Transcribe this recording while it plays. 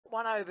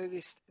one over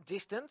this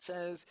distance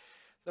as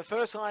the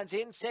first line's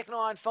in, second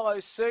line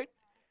follows suit.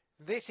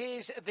 This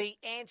is the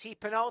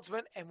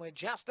anti-penultimate, and we're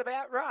just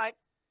about right.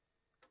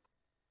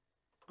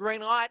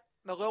 Green light,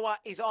 the lure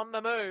is on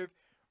the move.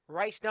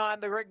 Race 9,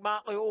 the Rick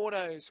Martley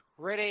Autos,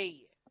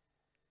 ready.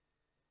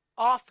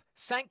 Off,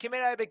 St.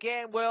 Camino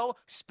began well.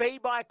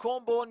 Speed by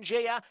Cornborn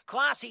Gia.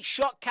 Classy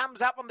Shot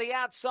comes up on the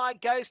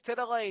outside, goes to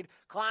the lead.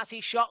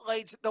 Classy Shot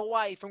leads the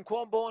way from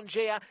Cornborn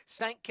Gia.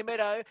 St.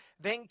 Camino.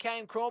 Then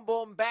came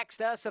Cornborn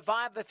Baxter.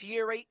 Survived the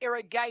Fury,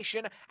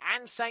 Irrigation,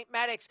 and St.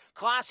 Maddox.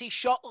 Classy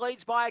Shot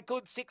leads by a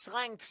good 6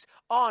 lengths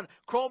on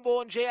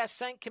Cornborn Gia,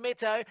 St.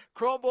 Camino.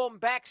 Cornborn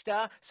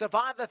Baxter.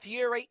 Survived the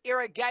Fury,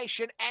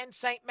 Irrigation, and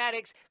St.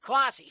 Maddox.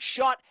 Classy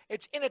Shot.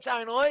 It's in its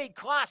own league.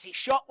 Classy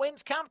Shot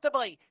wins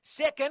comfortably.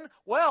 Second,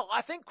 well,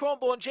 I think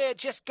Cornborn Gia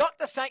just got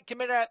the St.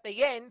 Camino at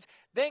the end.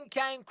 Then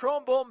came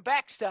Cornborn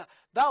Baxter.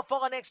 They'll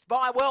follow next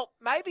by, well,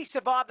 maybe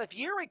Survive the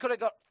Fury could have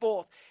got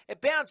fourth.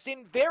 It bounced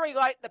in very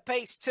late in the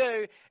piece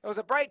too. It was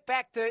a break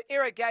back to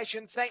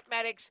Irrigation, St.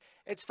 Maddox.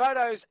 It's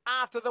photos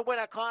after the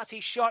winner, Classy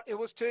Shot. It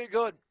was too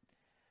good.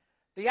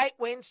 The 8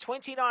 wins,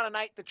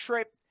 29-8 the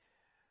trip.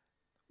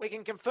 We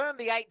can confirm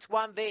the 8's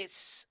won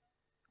this.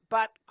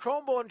 But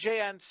Cornborn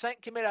Gia and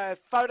St. Camino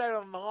photoed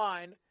on the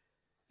line.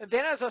 And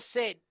then, as I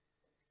said,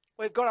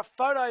 we've got a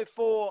photo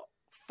for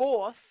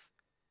fourth.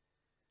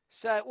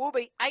 So it will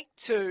be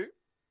 8-2,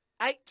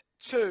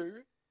 8-2,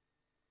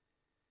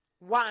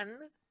 1.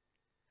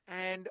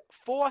 And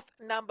fourth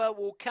number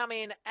will come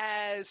in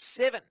as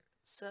 7.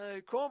 So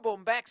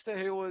Cornborn Baxter,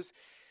 who was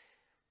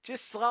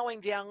just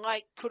slowing down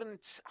late,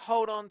 couldn't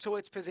hold on to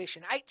its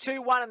position.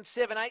 8-2, 1 and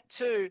 7,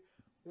 8-2,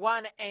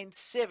 1 and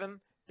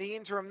 7. The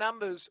interim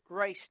numbers,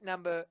 race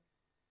number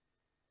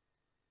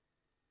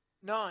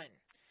 9.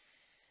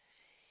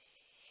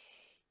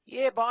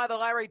 Yeah, by the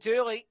Larry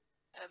Dooley.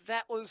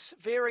 That was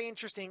very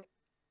interesting.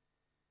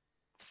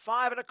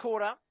 5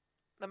 1/4,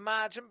 the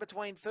margin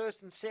between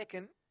first and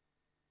second.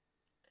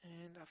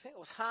 And I think it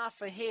was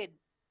half a head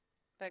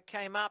that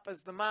came up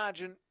as the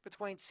margin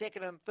between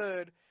second and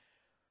third.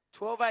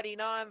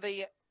 12.89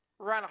 the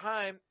run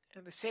home,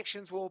 and the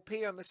sections will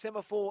appear on the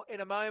semaphore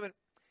in a moment.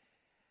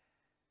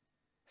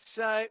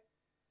 So